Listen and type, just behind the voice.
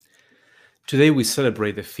Today we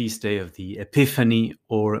celebrate the feast day of the Epiphany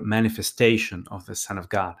or manifestation of the Son of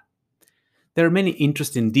God. There are many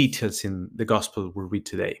interesting details in the Gospel we read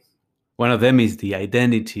today. One of them is the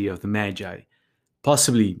identity of the Magi,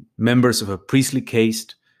 possibly members of a priestly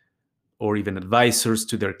caste or even advisors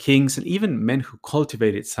to their kings, and even men who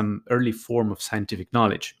cultivated some early form of scientific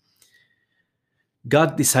knowledge.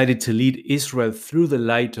 God decided to lead Israel through the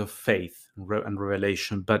light of faith and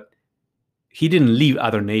revelation, but He didn't leave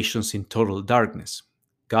other nations in total darkness.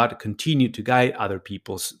 God continued to guide other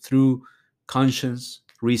peoples through conscience,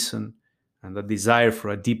 reason, and the desire for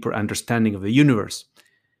a deeper understanding of the universe.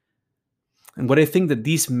 And what I think that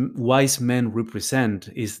these wise men represent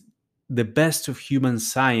is the best of human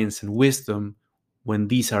science and wisdom when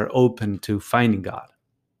these are open to finding God.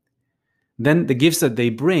 Then the gifts that they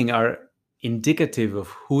bring are indicative of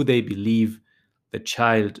who they believe the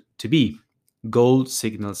child to be. Gold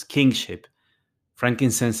signals kingship.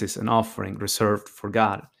 Frankincense is an offering reserved for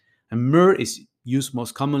God. And myrrh is used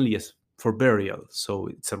most commonly as for burial, so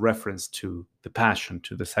it's a reference to the passion,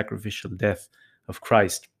 to the sacrificial death of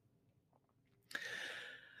Christ.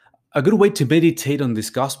 A good way to meditate on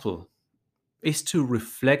this gospel is to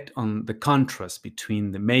reflect on the contrast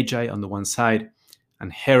between the Magi on the one side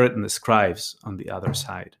and Herod and the scribes on the other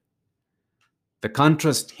side. The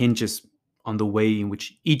contrast hinges on the way in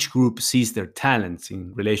which each group sees their talents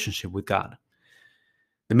in relationship with God.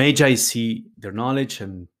 The Magi see their knowledge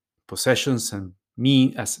and possessions and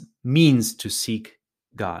as means to seek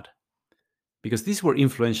God, because these were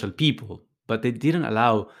influential people, but they didn't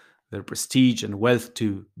allow their prestige and wealth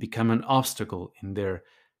to become an obstacle in their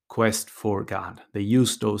quest for God. They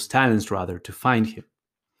used those talents rather to find Him.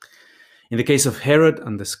 In the case of Herod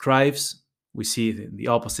and the scribes, we see the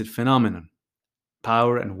opposite phenomenon.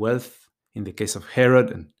 Power and wealth in the case of Herod,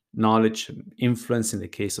 and knowledge and influence in the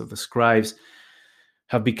case of the scribes,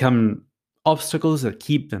 have become obstacles that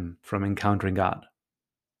keep them from encountering God.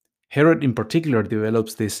 Herod in particular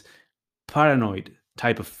develops this paranoid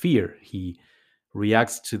type of fear. He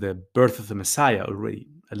reacts to the birth of the Messiah, already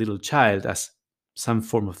a little child, as some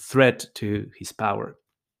form of threat to his power.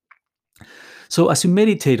 So as you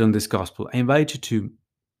meditate on this gospel, I invite you to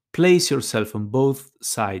place yourself on both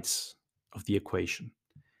sides of the equation.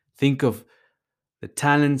 Think of the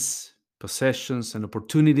talents, possessions, and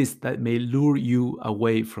opportunities that may lure you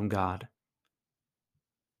away from God.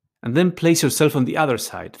 And then place yourself on the other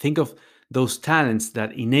side. Think of those talents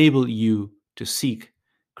that enable you to seek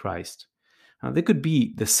Christ. Now, they could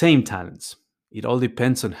be the same talents. It all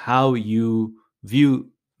depends on how you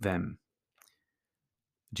view them.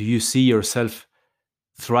 Do you see yourself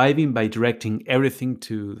thriving by directing everything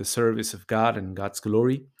to the service of God and God's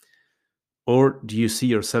glory? Or do you see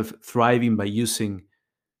yourself thriving by using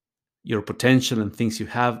your potential and things you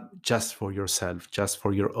have just for yourself, just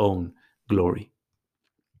for your own glory?